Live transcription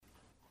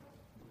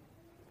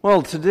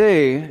Well,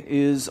 today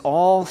is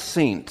All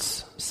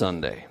Saints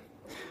Sunday.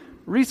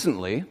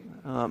 Recently,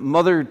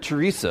 Mother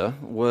Teresa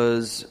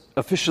was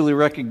officially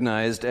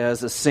recognized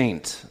as a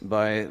saint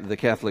by the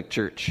Catholic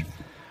Church.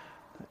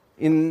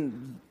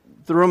 In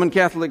the Roman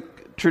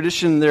Catholic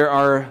tradition, there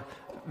are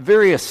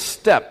various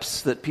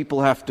steps that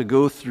people have to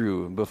go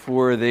through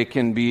before they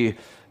can be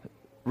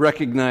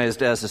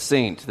recognized as a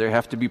saint. There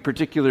have to be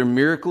particular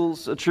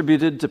miracles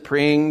attributed to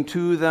praying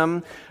to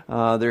them.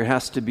 There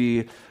has to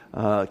be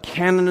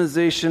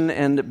canonization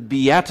and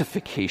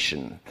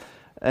beatification.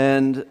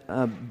 And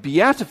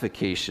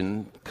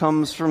beatification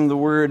comes from the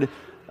word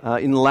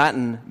in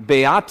Latin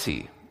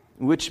beati,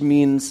 which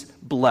means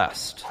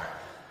blessed.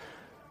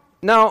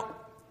 Now,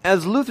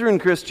 as Lutheran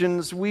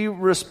Christians, we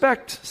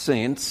respect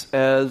saints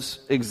as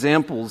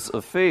examples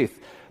of faith,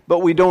 but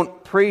we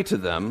don't pray to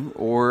them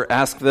or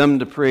ask them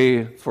to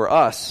pray for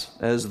us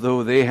as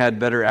though they had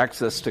better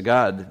access to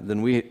God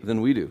than we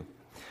do.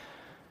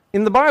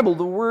 In the Bible,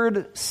 the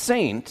word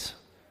saint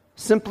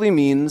simply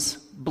means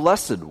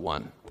blessed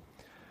one.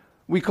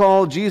 We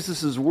call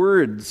Jesus'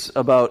 words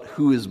about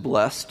who is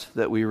blessed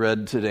that we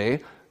read today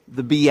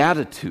the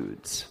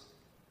Beatitudes,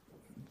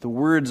 the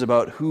words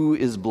about who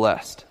is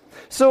blessed.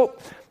 So,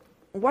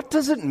 what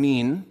does it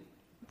mean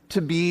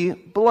to be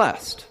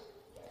blessed?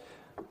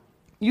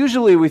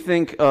 Usually we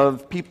think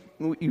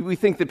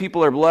that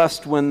people are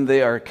blessed when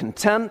they are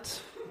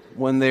content,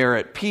 when they are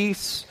at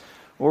peace,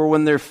 or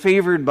when they're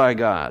favored by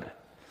God.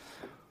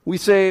 We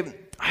say,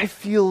 I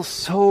feel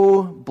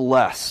so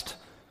blessed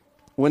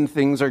when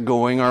things are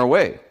going our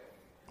way.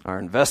 Our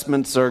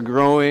investments are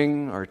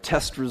growing, our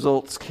test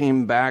results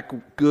came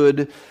back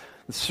good,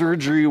 the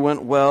surgery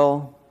went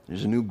well,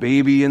 there's a new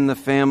baby in the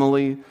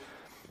family.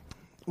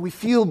 We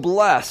feel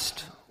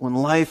blessed when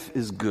life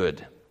is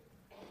good.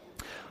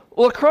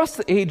 Well, across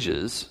the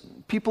ages,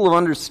 people have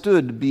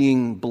understood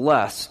being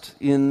blessed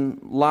in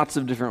lots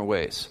of different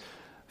ways.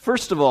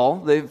 First of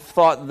all, they've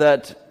thought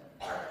that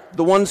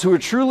the ones who are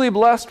truly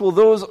blessed, well,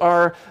 those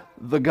are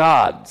the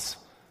gods.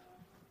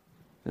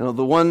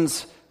 The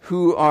ones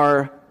who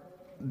are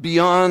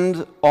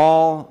beyond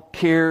all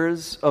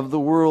cares of the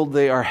world.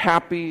 They are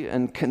happy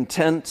and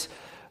content.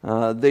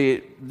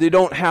 They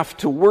don't have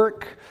to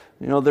work.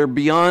 They're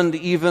beyond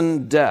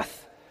even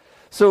death.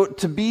 So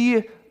to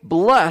be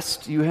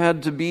blessed, you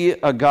had to be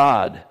a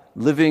god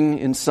living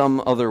in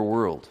some other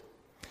world.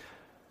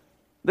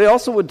 They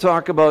also would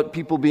talk about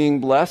people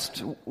being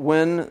blessed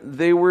when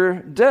they were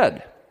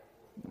dead,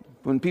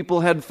 when people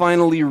had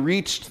finally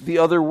reached the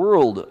other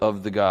world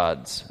of the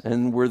gods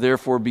and were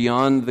therefore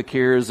beyond the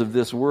cares of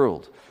this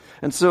world.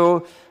 And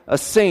so a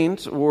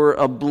saint or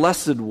a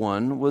blessed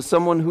one was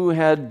someone who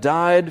had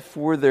died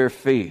for their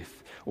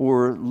faith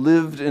or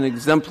lived an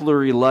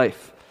exemplary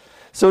life.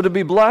 So to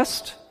be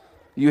blessed,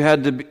 you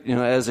had to be,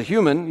 as a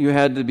human, you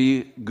had to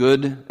be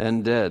good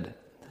and dead.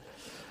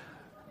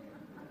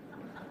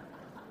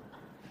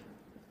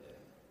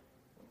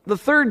 The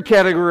third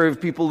category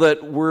of people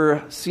that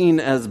were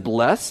seen as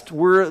blessed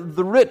were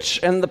the rich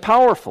and the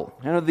powerful,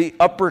 the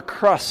upper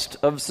crust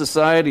of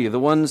society, the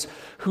ones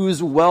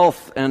whose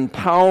wealth and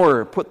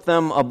power put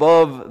them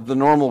above the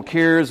normal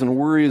cares and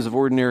worries of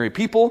ordinary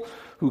people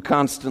who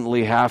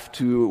constantly have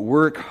to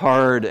work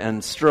hard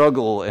and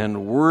struggle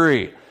and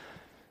worry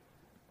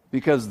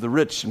because the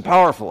rich and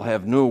powerful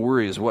have no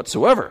worries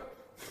whatsoever.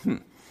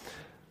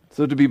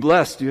 So to be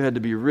blessed, you had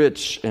to be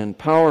rich and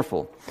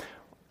powerful.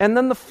 And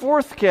then the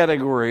fourth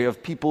category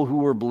of people who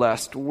were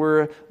blessed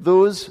were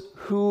those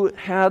who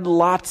had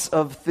lots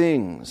of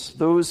things,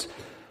 those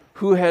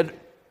who had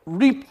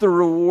reaped the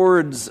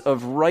rewards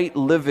of right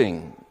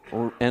living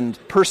and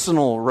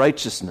personal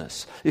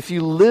righteousness. If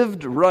you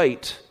lived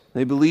right,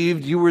 they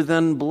believed you were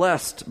then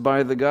blessed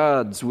by the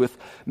gods with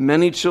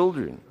many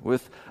children,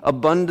 with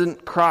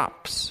abundant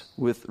crops,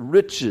 with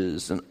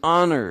riches and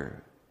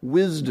honor,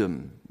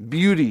 wisdom,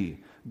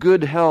 beauty,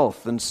 good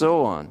health, and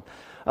so on.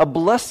 A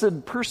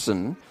blessed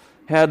person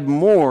had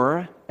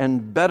more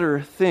and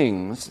better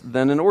things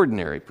than an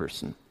ordinary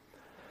person.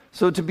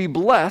 So to be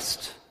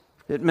blessed,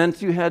 it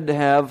meant you had to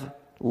have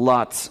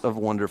lots of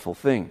wonderful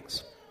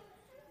things.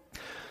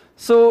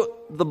 So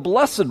the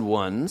blessed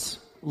ones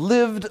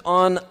lived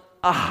on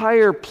a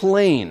higher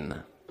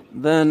plane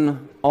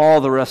than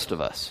all the rest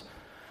of us.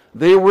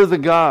 They were the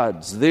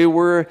gods. They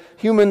were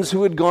humans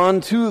who had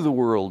gone to the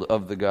world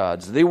of the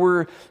gods. They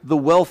were the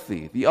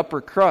wealthy, the upper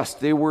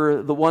crust. They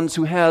were the ones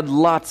who had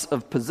lots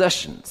of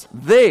possessions.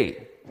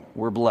 They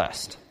were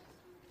blessed.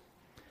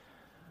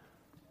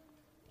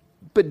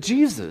 But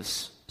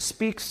Jesus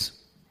speaks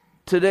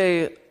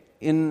today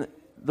in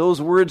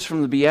those words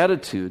from the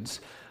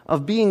Beatitudes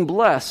of being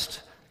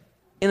blessed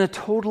in a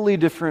totally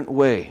different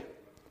way.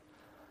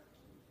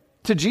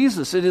 To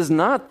Jesus, it is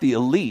not the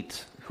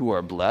elite who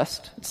are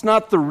blessed. It's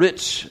not the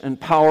rich and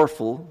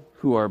powerful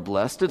who are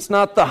blessed. It's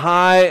not the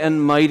high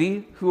and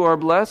mighty who are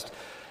blessed.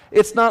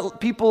 It's not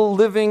people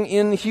living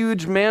in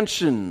huge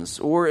mansions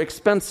or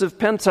expensive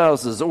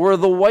penthouses or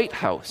the White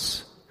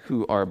House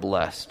who are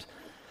blessed.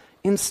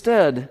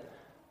 Instead,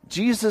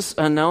 Jesus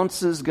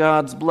announces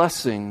God's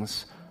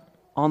blessings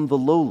on the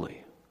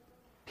lowly,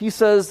 He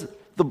says,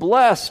 the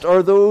blessed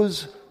are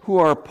those who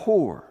are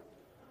poor,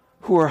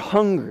 who are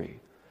hungry,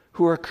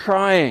 who are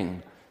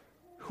crying,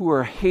 who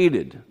are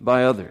hated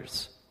by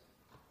others.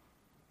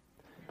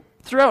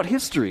 Throughout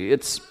history,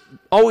 it's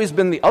always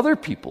been the other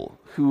people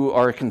who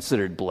are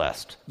considered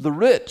blessed. The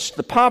rich,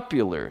 the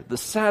popular, the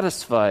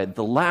satisfied,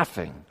 the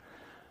laughing.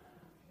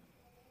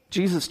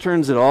 Jesus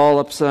turns it all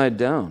upside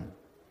down.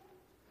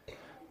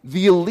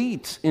 The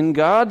elite in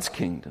God's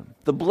kingdom,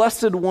 the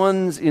blessed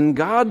ones in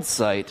God's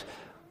sight,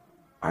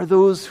 are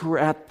those who are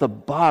at the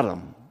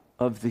bottom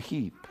of the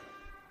heap.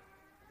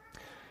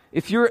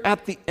 If you're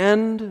at the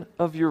end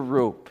of your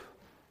rope,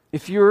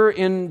 if you're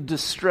in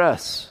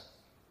distress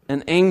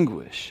and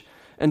anguish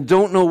and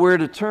don't know where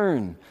to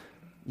turn,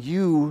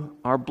 you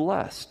are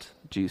blessed,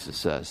 Jesus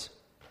says.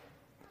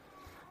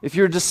 If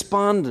you're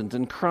despondent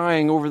and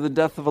crying over the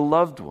death of a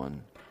loved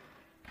one,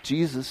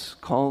 Jesus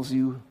calls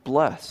you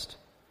blessed.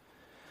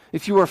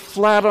 If you are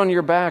flat on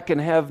your back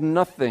and have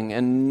nothing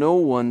and no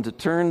one to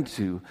turn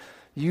to,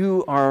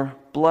 you are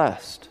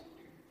blessed.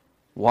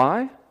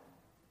 Why?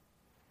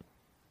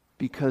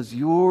 Because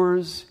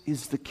yours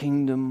is the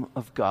kingdom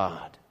of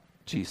God,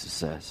 Jesus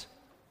says.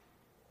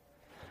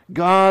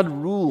 God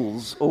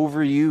rules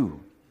over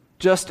you,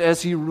 just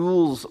as he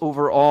rules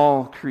over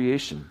all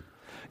creation.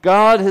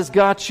 God has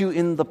got you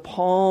in the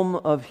palm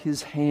of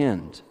his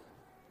hand.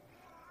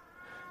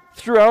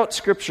 Throughout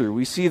Scripture,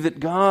 we see that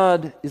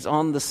God is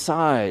on the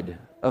side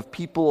of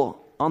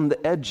people on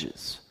the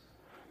edges,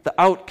 the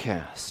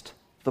outcast,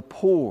 the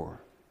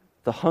poor,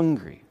 the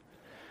hungry.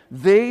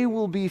 They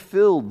will be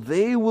filled.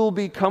 They will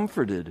be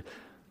comforted.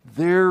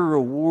 Their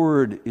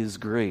reward is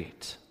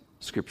great,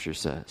 Scripture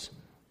says.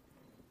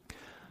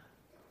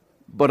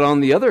 But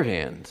on the other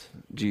hand,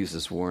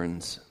 Jesus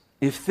warns,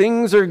 if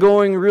things are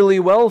going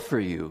really well for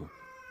you,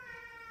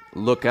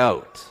 look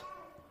out.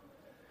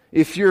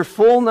 If you're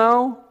full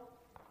now,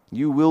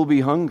 you will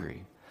be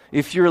hungry.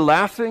 If you're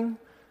laughing,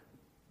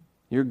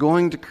 you're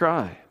going to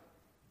cry.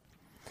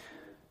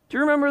 Do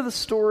you remember the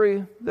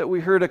story that we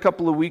heard a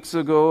couple of weeks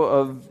ago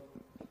of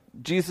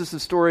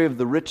Jesus' story of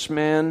the rich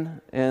man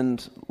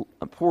and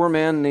a poor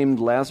man named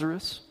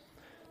Lazarus?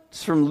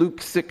 It's from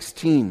Luke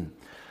 16.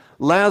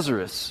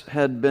 Lazarus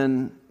had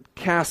been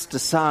cast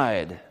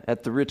aside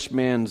at the rich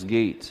man's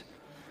gate,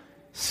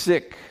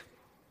 sick,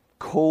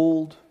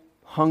 cold,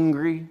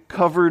 hungry,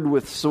 covered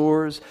with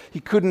sores. He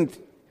couldn't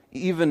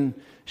even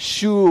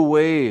shoo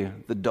away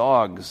the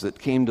dogs that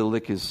came to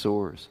lick his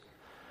sores.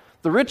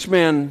 The rich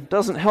man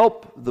doesn't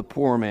help the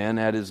poor man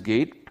at his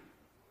gate,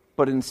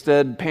 but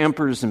instead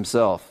pampers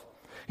himself.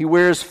 He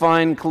wears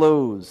fine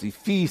clothes. He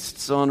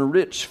feasts on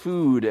rich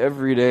food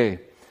every day.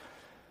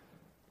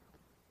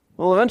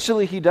 Well,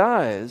 eventually he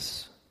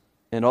dies,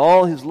 and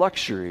all his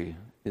luxury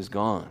is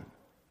gone,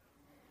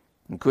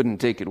 and couldn't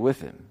take it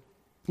with him.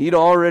 He'd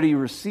already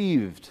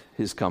received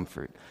his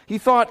comfort. He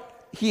thought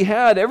he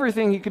had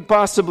everything he could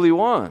possibly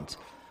want.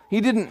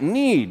 He didn't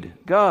need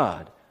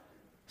God,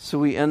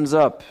 so he ends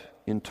up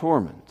in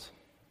torment.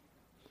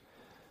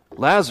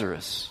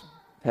 Lazarus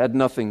had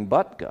nothing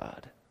but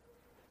God,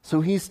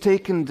 so he's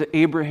taken to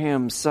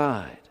Abraham's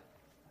side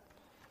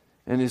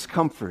and is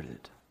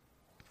comforted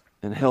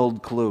and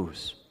held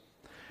close.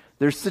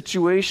 Their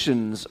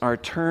situations are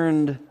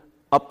turned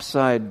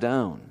upside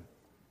down.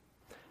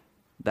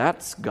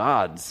 That's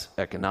God's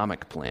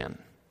economic plan.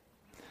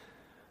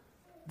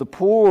 The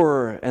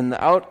poor and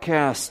the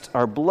outcast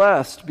are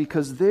blessed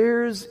because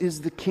theirs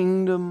is the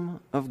kingdom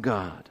of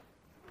God.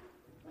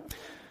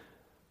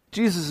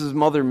 Jesus'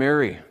 mother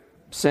Mary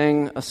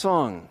sang a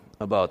song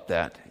about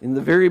that in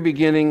the very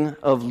beginning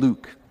of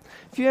Luke.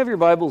 If you have your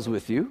Bibles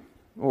with you,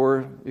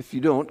 or if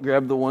you don't,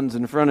 grab the ones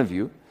in front of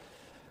you.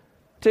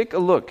 Take a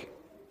look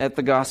at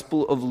the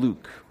Gospel of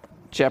Luke,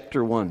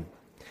 chapter 1.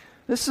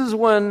 This is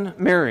when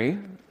Mary,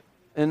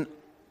 an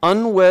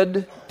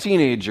unwed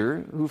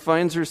teenager who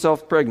finds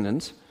herself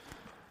pregnant,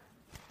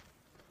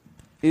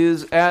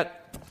 is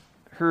at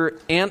her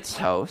aunt's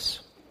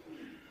house,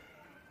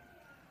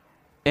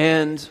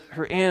 and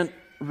her aunt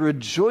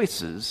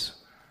rejoices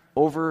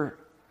over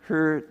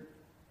her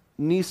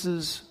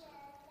niece's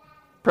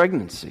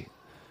pregnancy.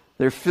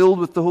 They're filled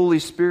with the Holy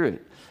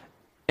Spirit.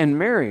 And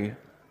Mary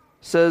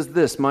says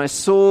this, "My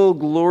soul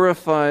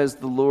glorifies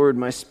the Lord.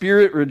 My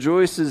spirit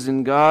rejoices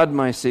in God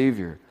my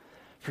Savior,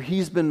 for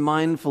he's been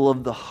mindful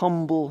of the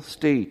humble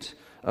state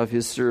of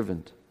his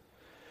servant.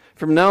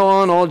 From now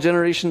on, all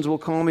generations will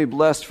call me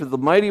blessed, for the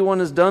Mighty One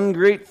has done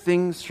great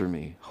things for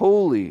me.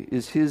 Holy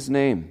is his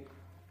name.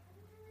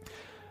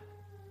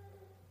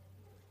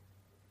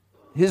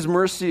 His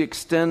mercy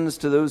extends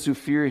to those who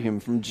fear him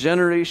from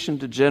generation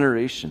to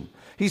generation.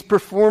 He's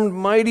performed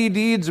mighty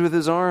deeds with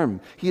his arm.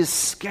 He has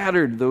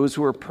scattered those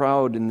who are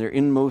proud in their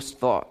inmost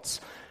thoughts."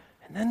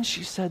 And then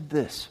she said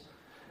this,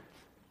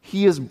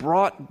 "He has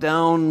brought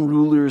down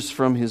rulers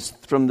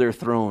from their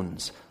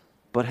thrones,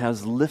 but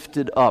has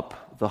lifted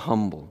up the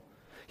humble.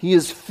 He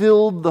has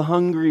filled the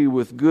hungry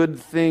with good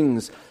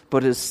things,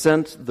 but has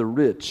sent the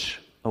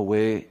rich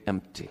away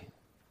empty."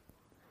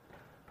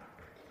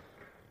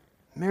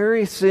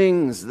 Mary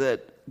sings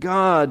that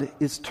God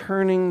is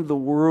turning the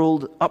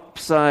world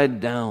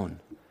upside down.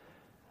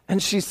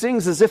 And she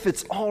sings as if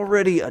it's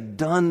already a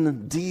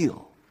done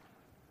deal.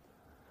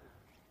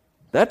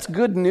 That's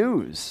good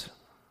news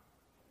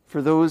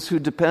for those who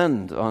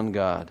depend on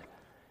God,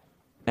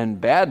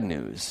 and bad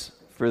news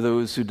for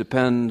those who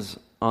depend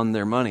on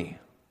their money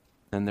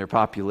and their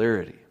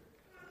popularity.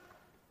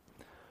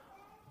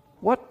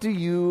 What do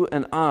you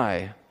and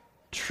I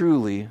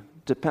truly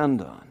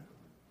depend on?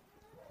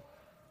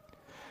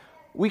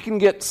 We can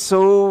get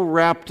so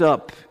wrapped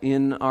up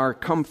in our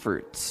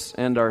comforts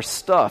and our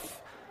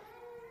stuff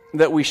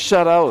that we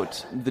shut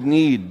out the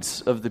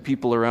needs of the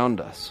people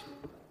around us.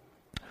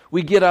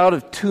 We get out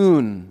of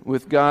tune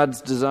with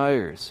God's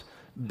desires,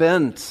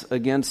 bent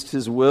against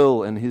His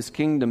will and His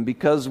kingdom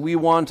because we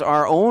want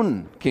our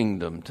own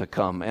kingdom to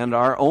come and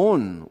our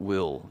own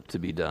will to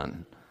be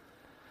done.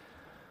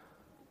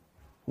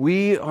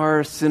 We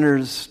are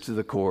sinners to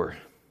the core,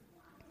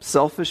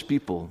 selfish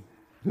people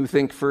who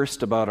think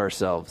first about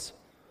ourselves.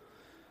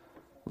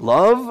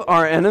 Love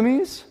our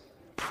enemies?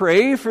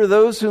 Pray for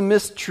those who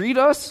mistreat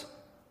us?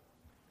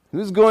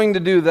 Who's going to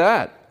do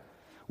that?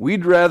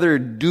 We'd rather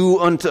do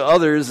unto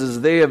others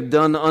as they have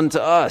done unto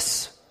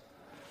us.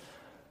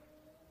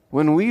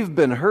 When we've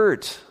been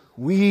hurt,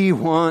 we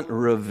want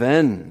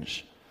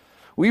revenge.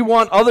 We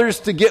want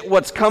others to get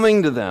what's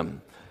coming to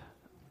them.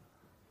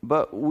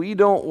 But we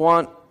don't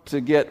want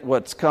to get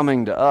what's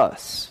coming to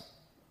us.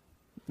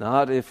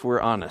 Not if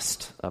we're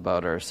honest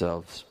about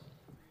ourselves.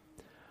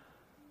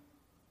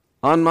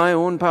 On my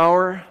own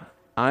power,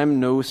 I'm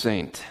no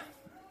saint.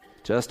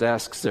 Just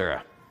ask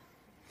Sarah.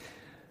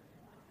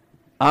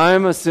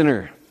 I'm a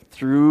sinner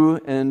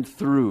through and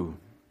through,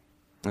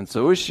 and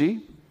so is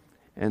she,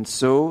 and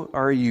so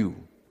are you.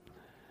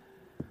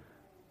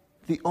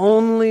 The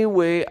only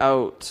way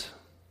out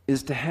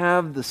is to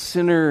have the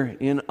sinner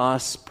in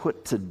us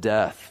put to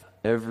death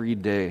every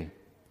day.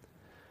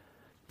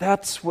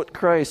 That's what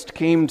Christ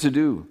came to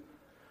do,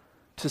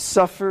 to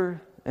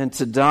suffer and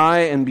to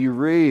die and be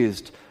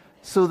raised,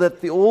 so that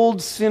the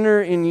old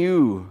sinner in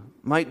you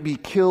might be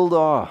killed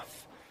off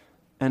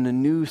and a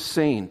new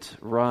saint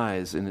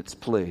rise in its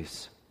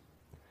place.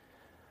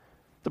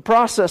 The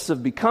process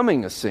of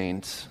becoming a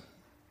saint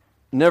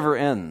never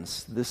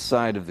ends this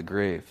side of the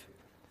grave.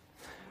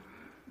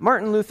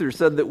 Martin Luther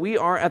said that we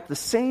are at the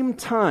same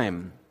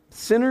time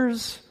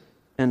sinners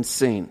and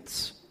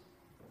saints,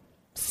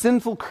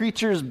 sinful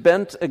creatures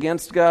bent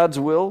against God's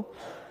will,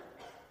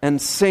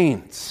 and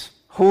saints,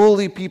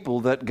 holy people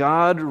that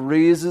God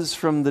raises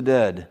from the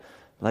dead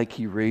like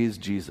He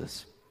raised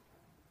Jesus.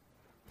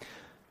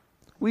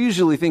 We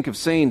usually think of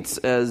saints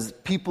as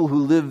people who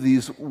live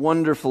these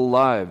wonderful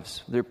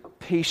lives. They're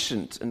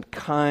patient and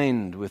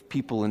kind with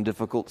people in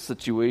difficult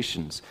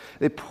situations.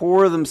 They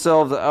pour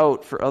themselves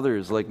out for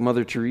others, like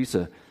Mother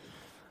Teresa.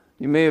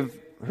 You may have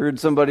heard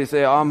somebody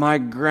say, "Oh, my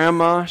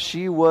grandma,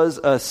 she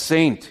was a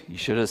saint. You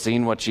should have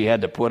seen what she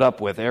had to put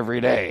up with every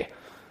day."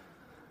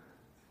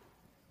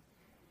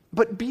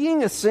 But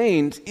being a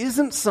saint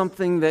isn't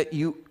something that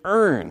you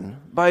earn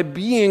by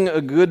being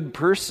a good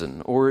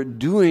person or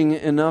doing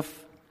enough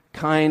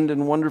kind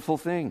and wonderful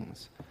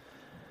things.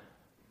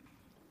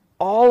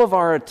 All of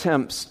our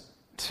attempts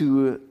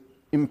to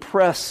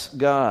impress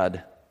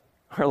God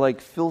are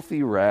like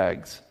filthy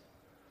rags.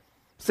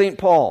 St.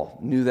 Paul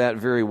knew that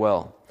very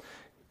well.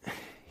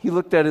 He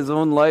looked at his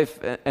own life,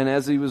 and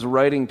as he was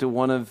writing to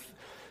one of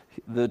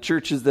the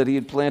churches that he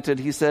had planted,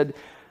 he said,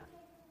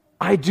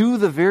 "I do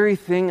the very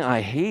thing I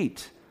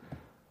hate.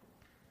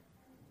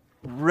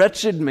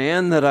 Wretched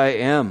man that I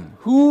am,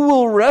 who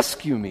will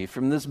rescue me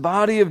from this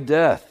body of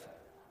death?"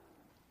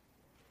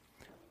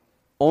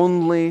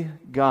 Only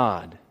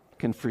God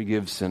can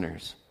forgive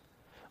sinners.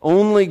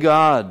 Only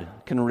God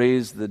can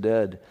raise the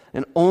dead.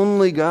 And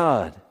only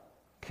God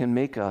can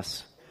make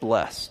us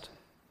blessed.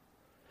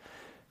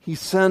 He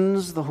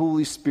sends the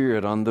Holy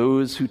Spirit on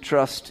those who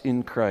trust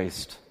in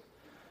Christ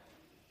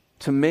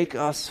to make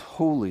us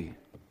holy,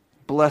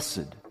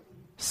 blessed,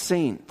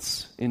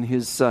 saints in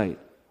His sight.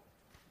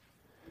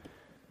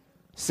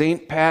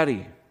 Saint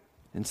Patty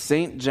and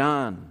Saint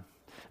John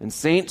and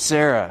Saint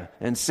Sarah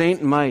and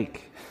Saint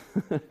Mike.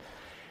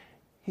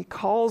 He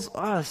calls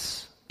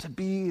us to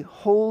be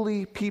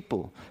holy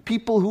people,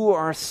 people who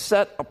are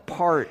set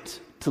apart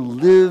to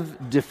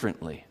live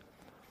differently.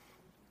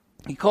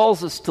 He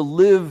calls us to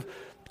live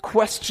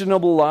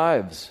questionable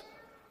lives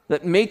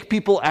that make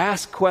people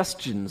ask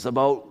questions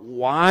about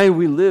why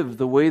we live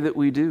the way that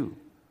we do.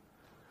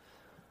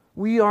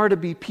 We are to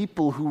be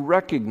people who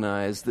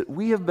recognize that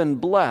we have been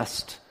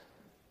blessed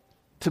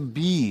to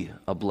be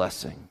a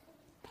blessing,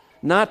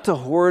 not to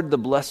hoard the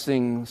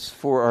blessings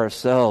for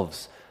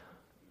ourselves,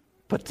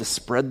 but to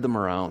spread them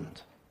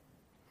around.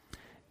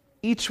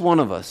 Each one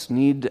of us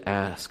need to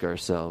ask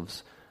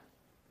ourselves,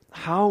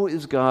 how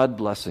is God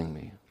blessing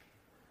me?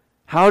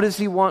 How does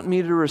He want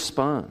me to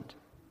respond?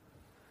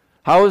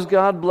 How is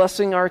God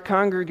blessing our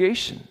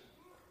congregation?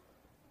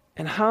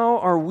 And how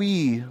are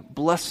we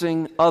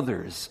blessing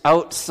others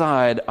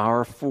outside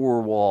our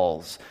four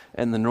walls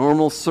and the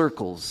normal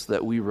circles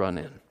that we run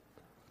in?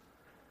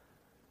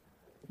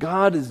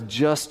 God is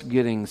just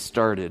getting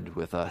started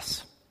with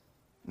us,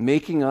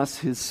 making us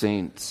his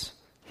saints,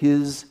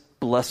 his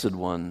blessed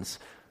ones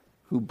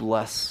who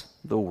bless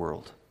the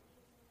world.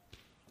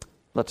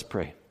 Let's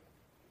pray.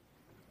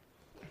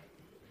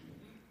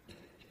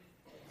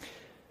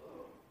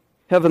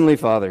 Heavenly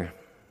Father,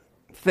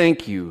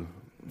 thank you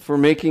for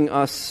making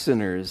us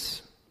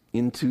sinners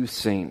into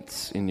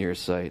saints in your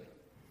sight.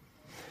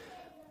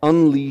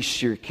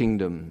 Unleash your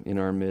kingdom in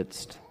our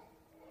midst.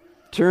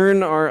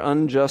 Turn our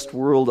unjust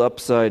world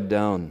upside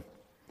down,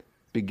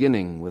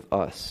 beginning with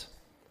us.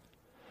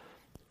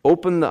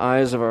 Open the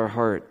eyes of our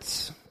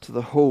hearts to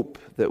the hope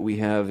that we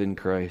have in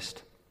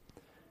Christ,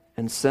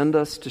 and send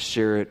us to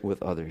share it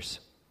with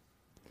others.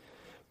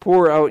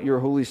 Pour out your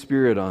Holy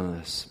Spirit on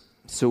us,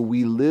 so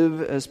we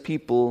live as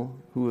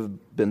people who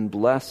have been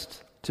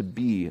blessed to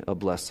be a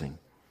blessing.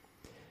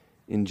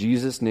 In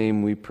Jesus'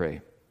 name we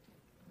pray.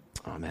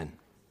 Amen.